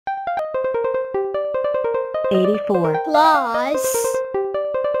84 plus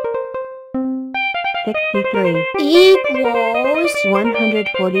 63 equals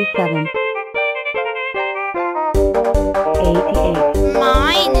 147 88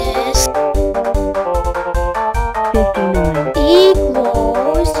 minus 59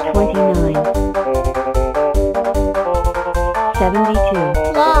 equals 29 72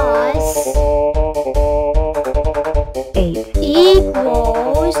 plus 8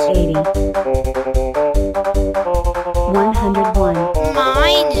 equals 80 101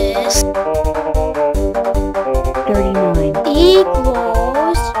 minus 39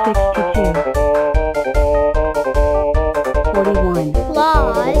 equals 62 41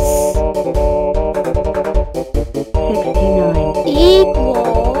 plus 69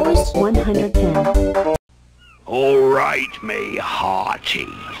 equals 110 All right, me hearties.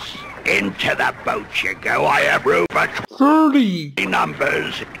 Into the boat you go. I have room for 30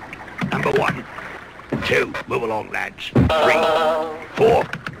 numbers. Number 1, 2, move along, lads. 3, 4,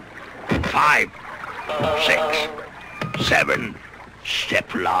 5, 6, 7,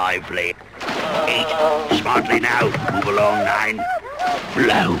 step lively. 8, smartly now, move along, 9.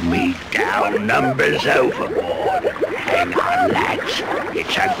 Blow me down, numbers overboard. Hang on, lads.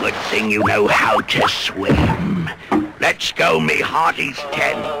 It's a good thing you know how to swim. Let's go, me hearties.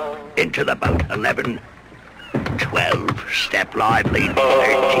 10, into the boat. 11, 12, step lively.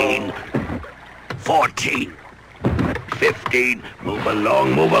 13, 14, 15, move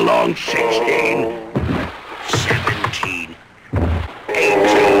along. 16, 17,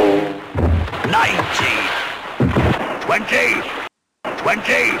 18, 19, 20,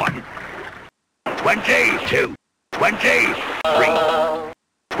 21, 22, 23,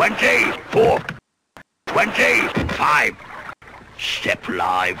 24, 25, step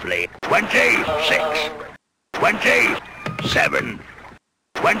lively. 26, 27,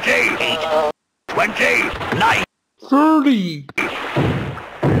 28, 29, 30.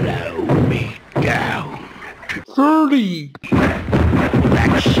 Blow me down to 30.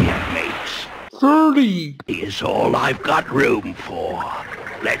 That's it, mates. 30 is all I've got room for.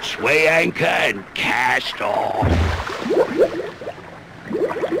 Let's weigh anchor and cast off.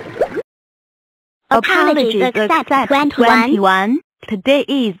 Apologies accept 21. Today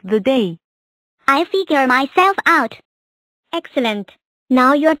is the day. I figure myself out. Excellent.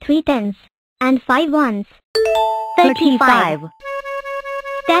 Now your 3 tens and 5 ones. 35.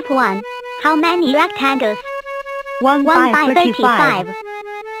 Step 1. How many rectangles? 1 1 by by 35.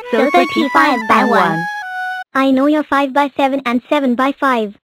 So 35 by 1. I know your 5 by 7 and 7 by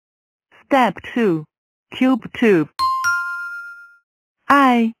 5. Step 2. Cube 2.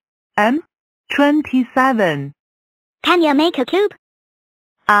 I am 27. Can you make a cube?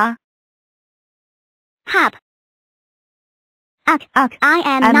 Hop. I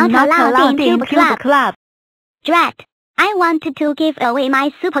am not allowed in Cube Club. Drat. I wanted to give away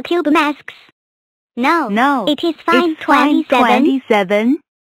my Super Cube masks. No. It is fine. It's fine. 27.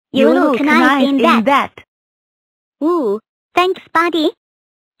 You look nice in that. that. Ooh, thanks, buddy.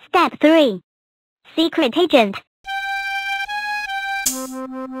 Step 3. Secret agent.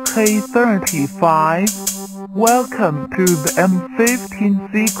 K35. Welcome to the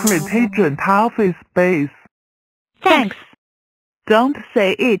M15 Secret Agent office base. Thanks. Don't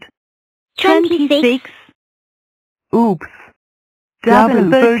say it. 26. Oops. Double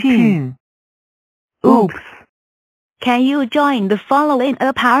 13. Oops. Can you join the following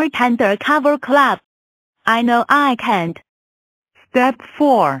apart undercover club? I know I can't. Step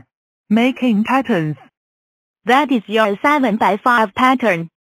 4. Making patterns. That is your 7 by 5 pattern.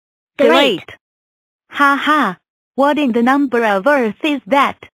 Great. Haha. What in the number of earth is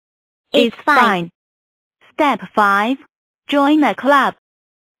that? It's fine. Step 5. Join a club.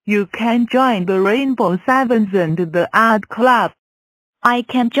 You can join the Rainbow Sevens and the Art Club. I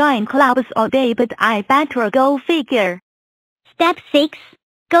can join clubs all day, but I better go figure. Step 6.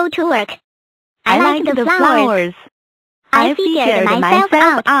 Go to work. I like the flowers. I figured myself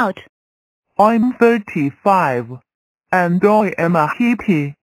out. I'm 35, and I am a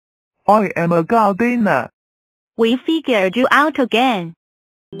hippie. I am a gardener. We figured you out again.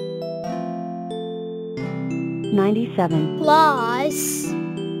 97 plus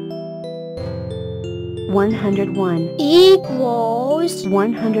 101 equals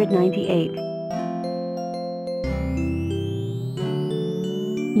 198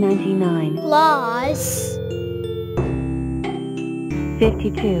 99 plus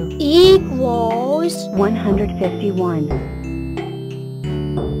 52 equals 151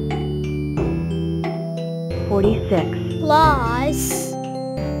 46 plus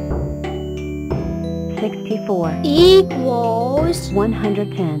 64 equals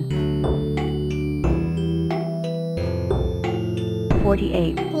 110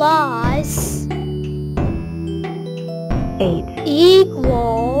 48 plus 8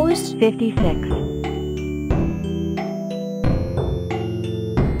 equals 56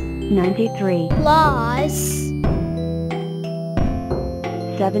 93 plus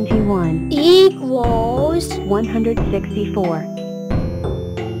 71 equals 164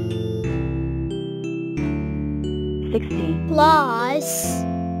 60 plus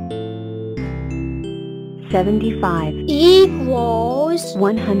 75 equals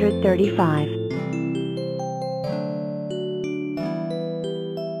 135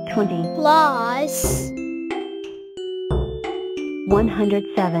 20 plus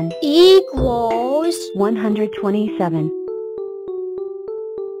 107 equals 127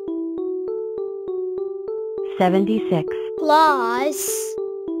 76 plus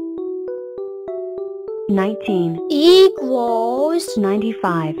 19 equals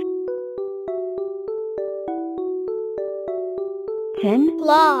 95 10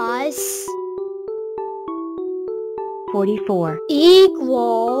 plus 44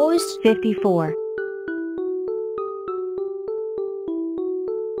 equals 54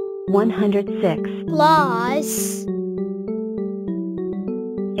 106 plus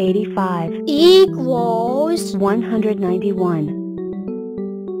 85 equals 191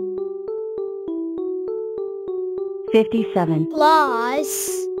 57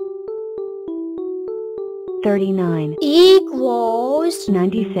 plus 39 equals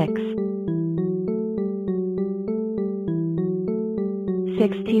 96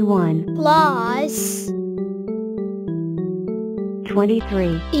 61 plus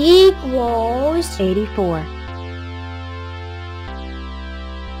 23 equals 84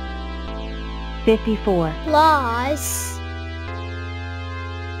 54 plus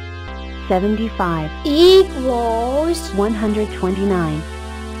 75 equals 129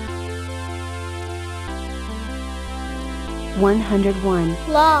 101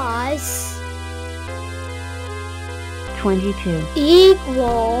 plus 22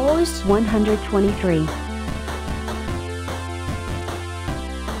 equals 123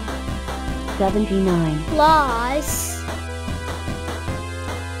 79 plus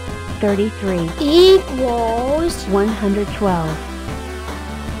 33 equals 112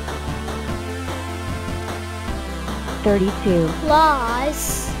 32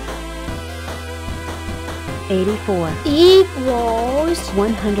 plus 84 equals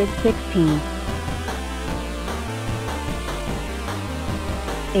 116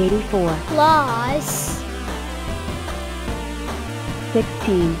 84 plus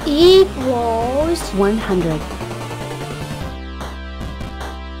 16 equals 100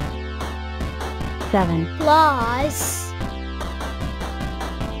 7 plus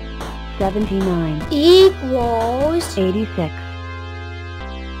 79 equals 86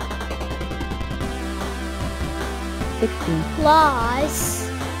 60 plus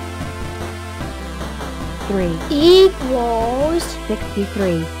 3 equals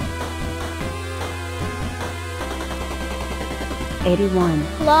 63 81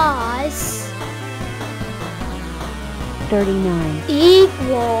 plus 39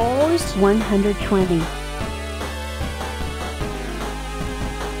 equals 120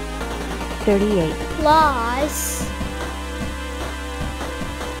 38 plus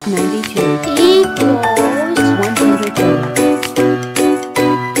 92 equals 180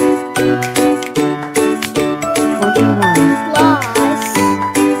 21 plus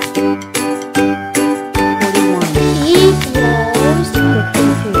 41 equals 62 14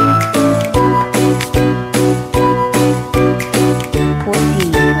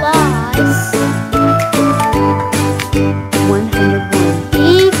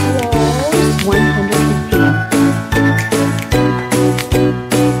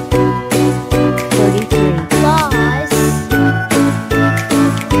 plus 101 equals 115 33 plus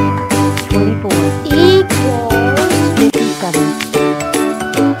 24 equals 57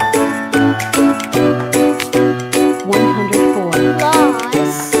 104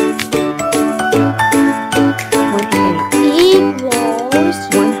 plus 28 equals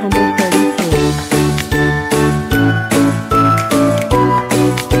 132 21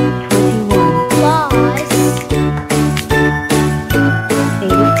 plus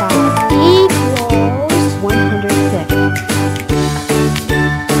 85 equals 106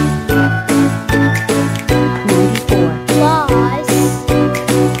 94 plus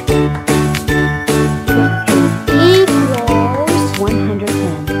 16 equals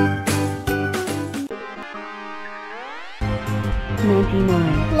 110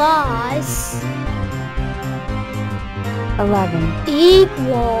 99 plus 11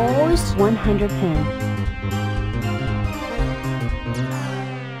 equals 110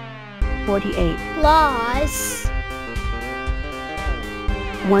 48 plus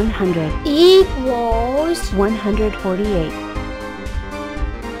 100 equals 148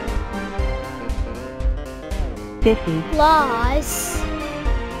 50 plus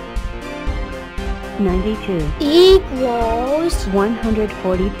 92 equals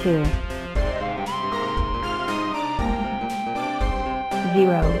 142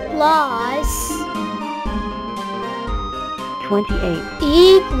 0 plus 28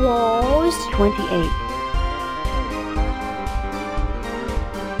 equals 28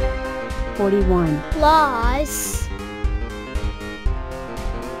 41 plus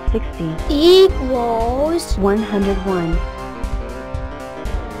 60 equals 101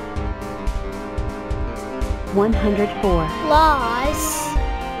 104 plus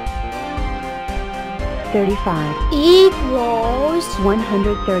 35 equals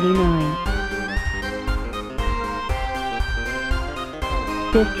 139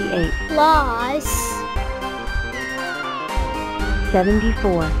 58 plus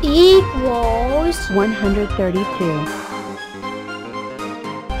 74 equals 132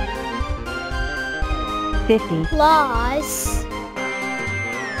 50 plus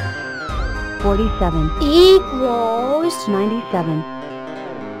 47 equals 97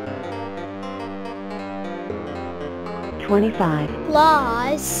 25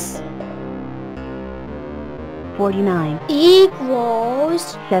 plus 49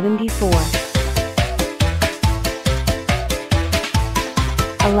 equals 74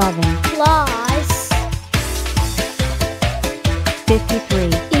 11 plus 53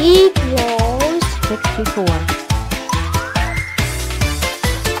 equals 64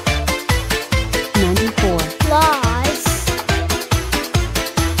 94 plus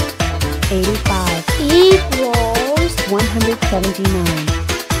 85 equals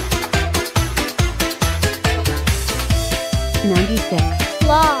 179 96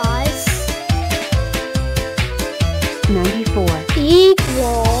 plus 94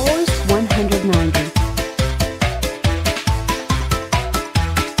 equals 190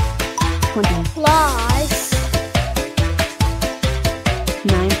 20 plus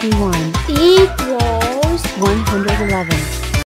 91 equals 111